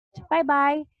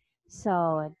bye-bye.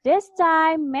 So this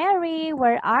time, Mary,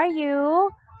 where are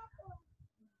you?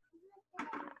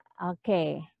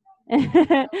 Okay.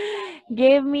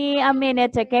 Give me a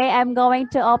minute, okay? I'm going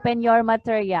to open your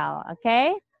material,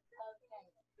 okay?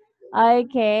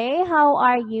 Okay, how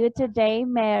are you today,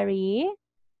 Mary?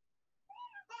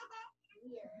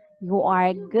 You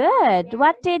are good.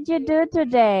 What did you do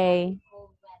today?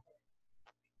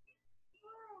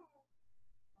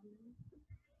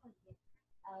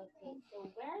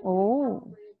 Oh,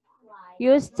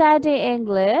 you study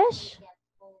English?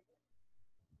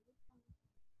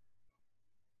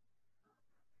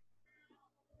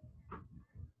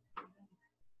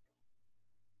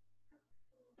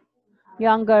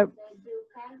 Younger.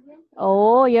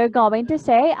 Oh, you're going to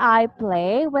say, I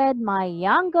play with my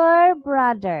younger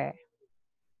brother.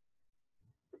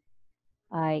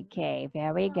 Okay,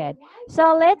 very good.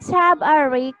 So let's have a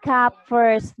recap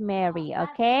first, Mary,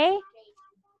 okay?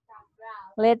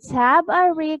 Let's have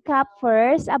a recap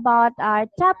first about our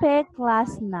topic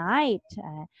last night.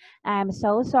 I'm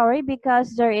so sorry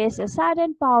because there is a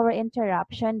sudden power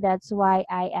interruption. That's why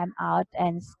I am out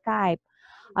in Skype.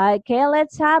 Okay,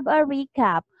 let's have a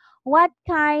recap. What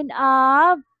kind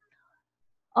of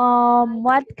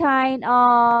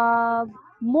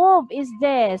move is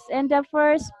this in the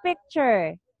first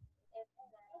picture?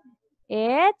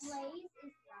 It's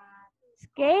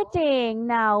skating.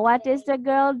 Now, what is the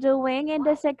girl doing in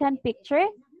the second picture?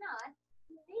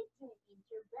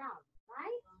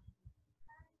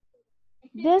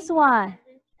 This one.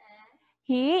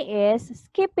 He is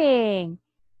skipping.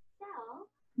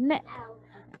 Ne-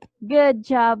 Good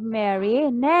job,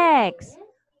 Mary. Next.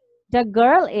 The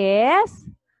girl is,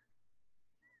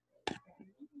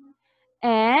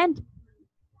 and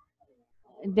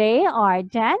they are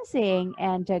dancing,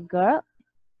 and the girl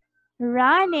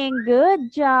running.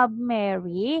 Good job,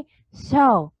 Mary.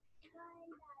 So,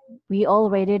 we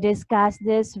already discussed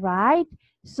this, right?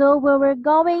 So, we were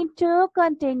going to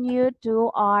continue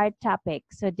to our topic.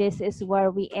 So, this is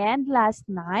where we end last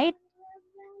night.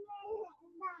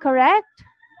 Correct?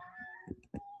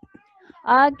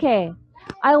 Okay.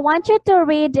 I want you to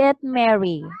read it,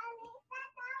 Mary.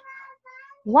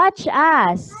 Watch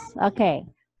us. Okay.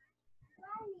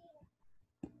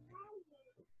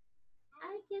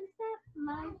 I can tap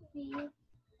my feet. I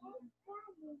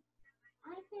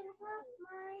can clap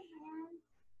my hands.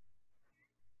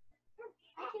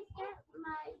 I can tap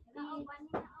my feet. Bye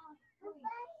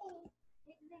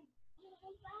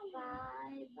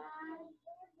bye.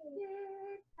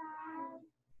 Goodbye.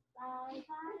 Bye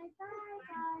bye bye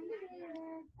bye.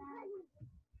 Goodbye.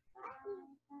 Bye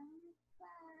bye bye.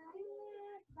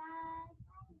 Goodbye.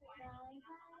 Bye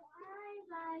bye bye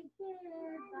bye.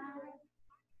 Goodbye.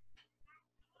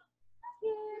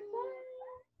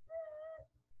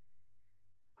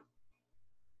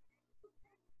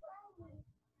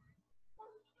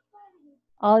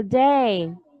 All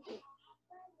day.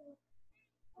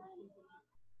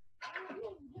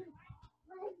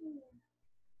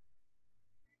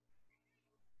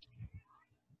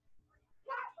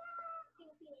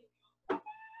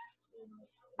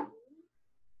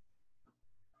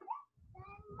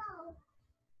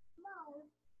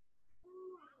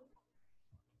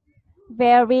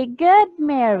 Very good,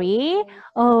 Mary.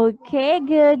 Okay,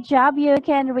 good job. You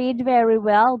can read very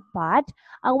well, but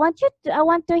I want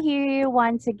to hear you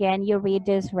once again. You read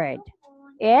this word.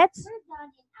 It's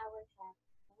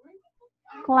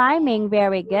climbing.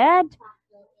 Very good.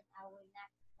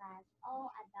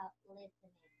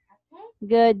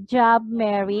 Good job,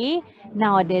 Mary.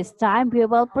 Now this time we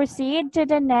will proceed to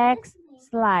the next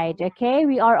slide. Okay,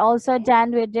 we are also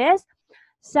done with this.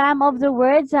 Some of the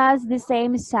words has the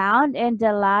same sound in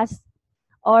the last,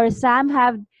 or some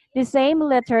have the same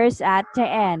letters at the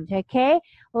end. Okay,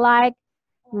 like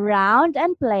round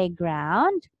and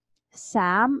playground,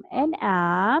 Sam and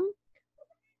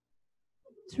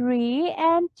tree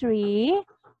and tree,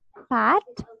 pat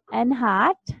and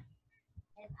hat.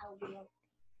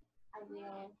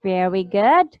 Very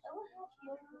good.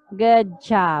 Good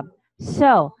job.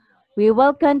 So we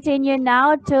will continue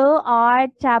now to our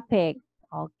topic.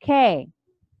 Okay.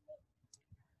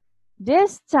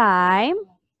 This time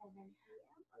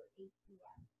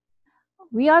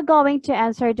we are going to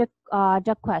answer the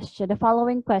question, the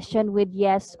following question with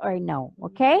yes or no.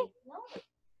 Okay.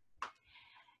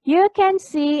 You can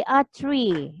see a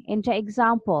tree. In the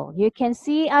example, you can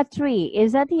see a tree.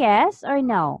 Is that yes or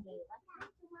no?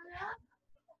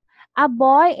 A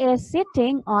boy is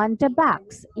sitting on the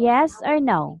box. Yes or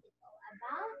no?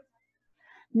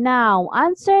 Now,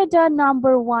 answer the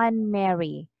number one,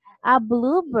 Mary. A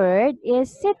bluebird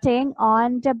is sitting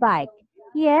on the bike.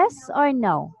 Yes or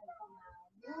no?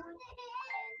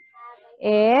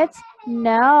 It's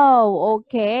no.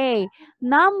 Okay.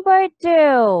 Number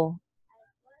 2.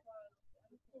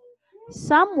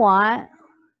 Someone.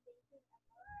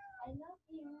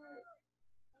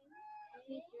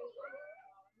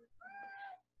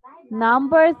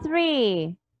 Number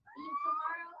 3.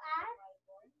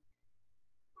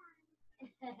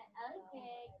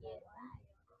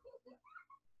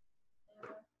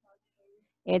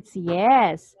 It's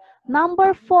yes.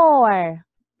 Number 4.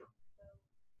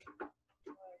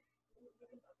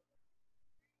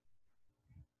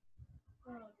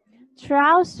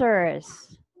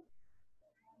 Trousers.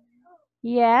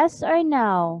 Yes or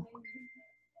no?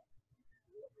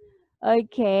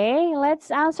 Okay, let's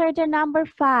answer the number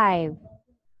 5.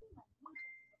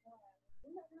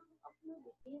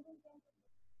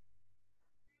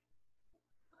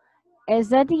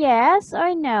 Is it yes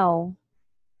or no?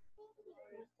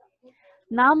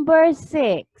 Number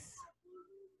 6.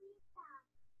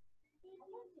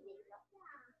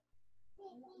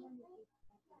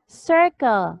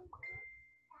 Circle.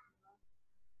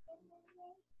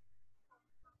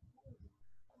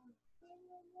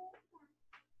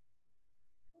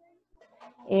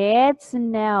 It's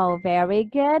no. Very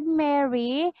good,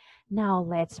 Mary. Now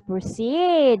let's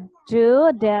proceed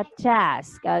to the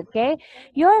task, okay?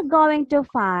 You're going to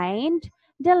find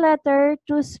the letter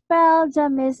to spell the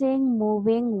missing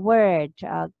moving word,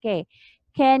 okay?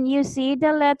 Can you see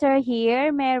the letter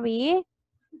here, Mary?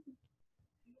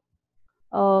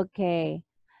 Okay.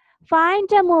 Find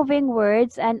the moving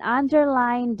words and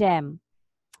underline them.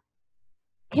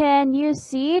 Can you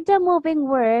see the moving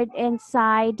word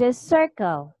inside the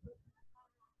circle?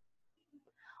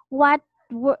 What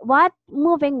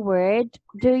moving word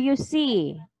do you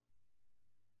see?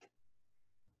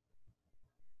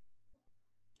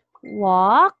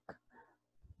 Walk.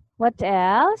 What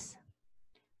else?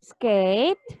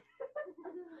 Skate.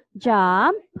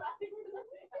 Jump.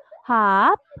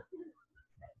 Hop.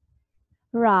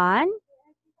 Run.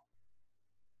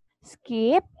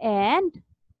 Skip. And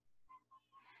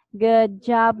good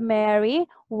job, Mary.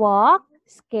 Walk,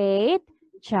 skate,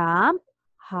 jump,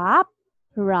 hop,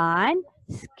 run,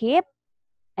 skip,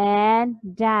 and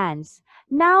dance.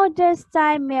 Now this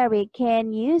time, Mary,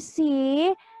 can you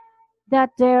see that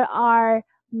there are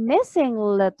missing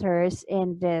letters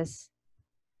in this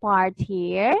part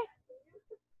here?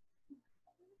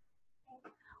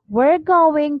 We're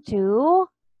going to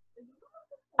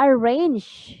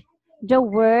arrange the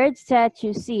words that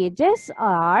you see. These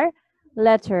are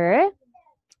letter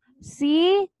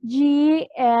C, G,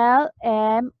 L,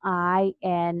 M, I,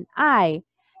 N, I.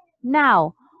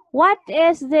 Now, what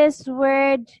is this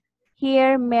word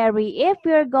here, Mary, if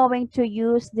you're going to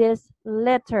use these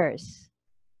letters?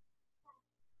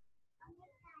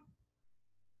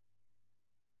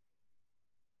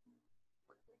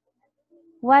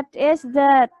 What is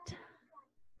that?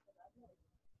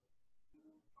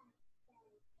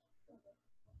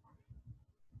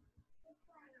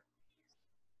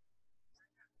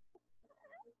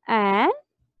 And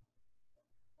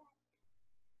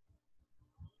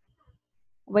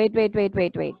wait.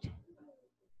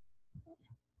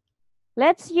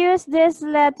 Let's use this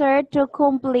letter to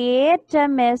complete the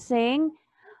missing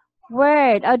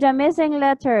word or the missing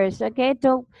letters. Okay,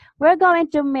 so we're going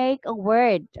to make a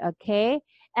word. Okay,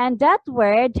 and that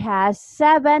word has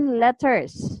 7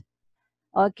 letters.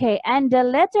 Okay, and the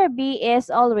letter B is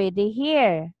already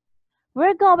here.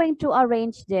 We're going to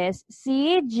arrange this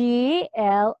C, G,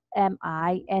 L, M,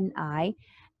 I, N, I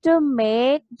to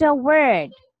make the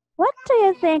word. What do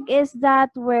you think is that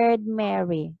word,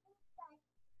 Mary?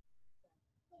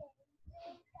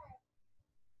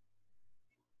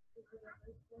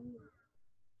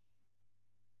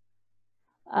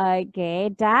 Okay,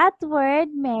 that word,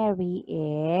 Mary,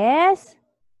 is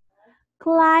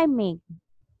climbing.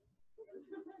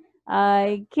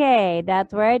 Okay,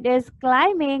 that word is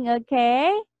climbing,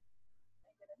 okay?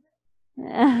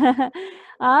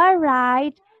 All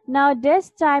right. Now this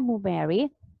time,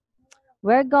 Mary,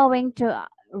 we're going to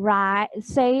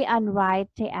say and write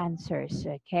the answers,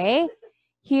 okay?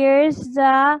 Here's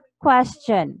the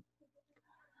question.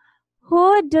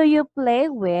 Who do you play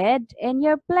with in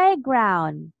your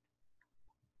playground?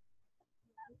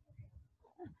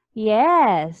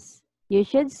 Yes, you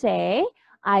should say,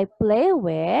 I play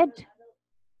with.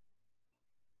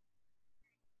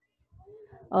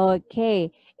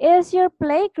 Okay, is your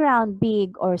playground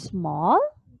big or small?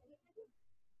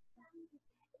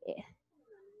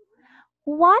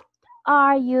 What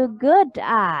are you good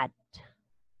at?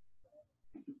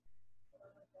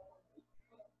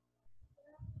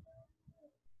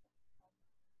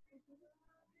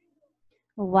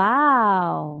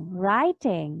 Wow,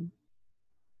 writing.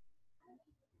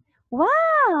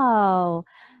 Wow.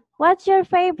 What's your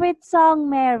favorite song,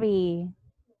 Mary?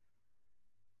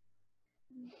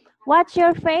 What's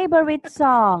your favorite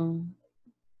song?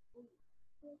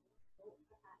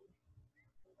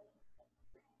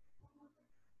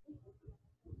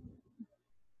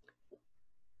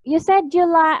 You said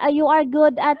you are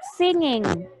good at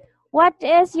singing. What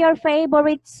is your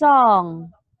favorite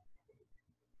song?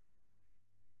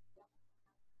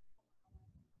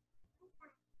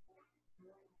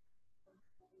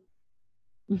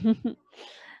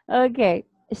 Okay.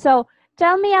 So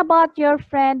tell me about your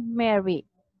friend Mary.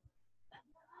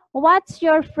 What's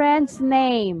your friend's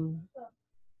name?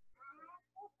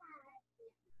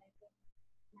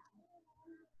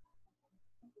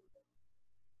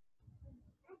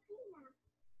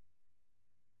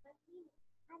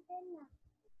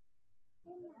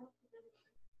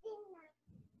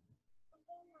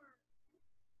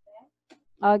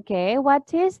 Okay,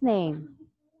 what's his name?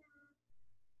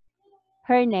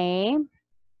 Her name?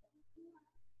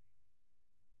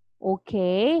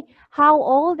 Okay. How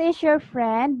old is your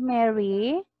friend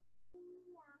Mary?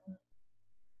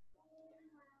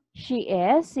 She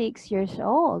is 6 years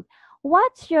old.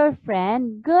 What's your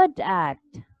friend good at?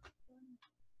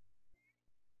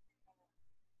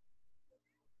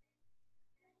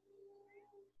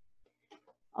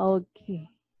 Okay.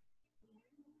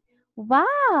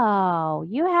 Wow,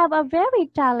 you have a very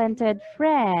talented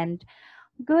friend.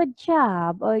 Good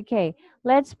job. Okay,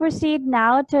 let's proceed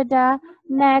now to the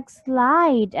next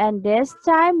slide. And this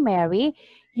time, Mary,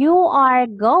 you are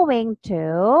going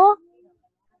to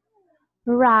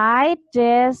write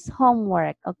this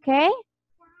homework, okay?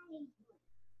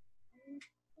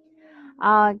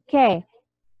 Okay.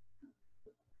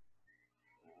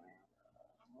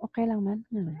 Okay lang man.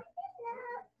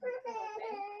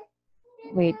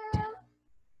 Wait.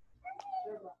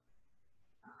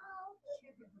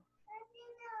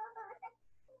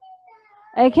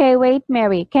 Okay, wait,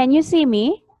 Mary. Can you see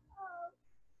me?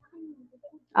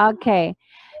 Okay.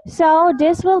 So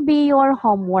this will be your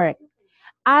homework.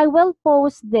 I will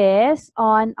post this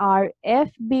on our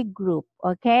FB group,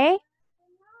 okay?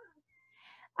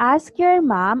 Ask your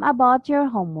mom about your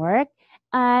homework,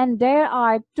 and there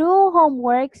are 2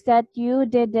 homeworks that you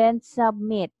didn't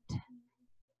submit.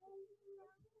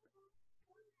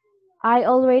 I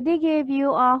already gave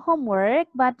you a homework,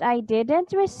 but I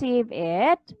didn't receive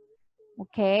it,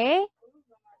 okay?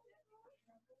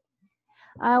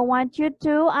 I want you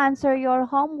to answer your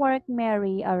homework,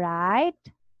 Mary, all right?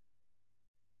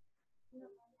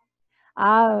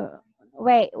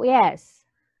 Wait, yes.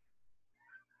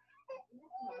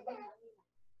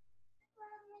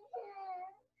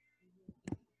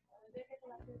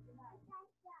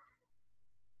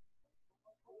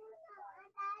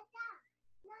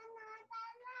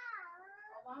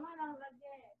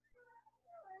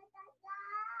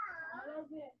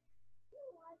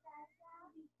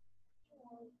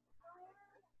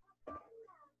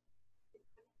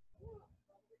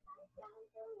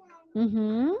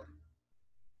 Mm-hmm.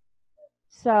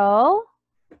 So,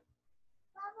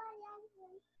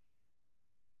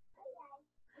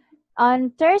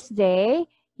 on Thursday,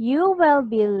 you will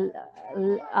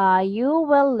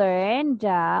learn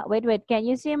the, wait, can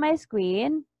you see my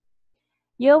screen?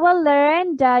 You will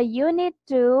learn the unit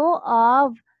 2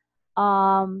 of,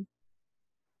 um,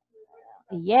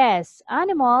 yes,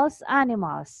 animals,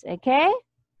 okay?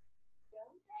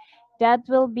 That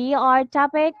will be our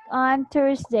topic on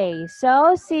Thursday.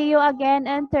 So, see you again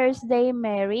on Thursday,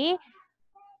 Mary.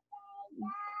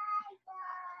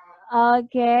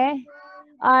 Okay.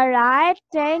 All right.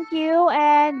 Thank you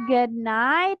and good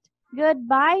night.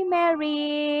 Goodbye,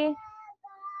 Mary.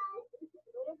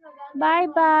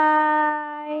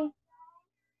 Bye-bye.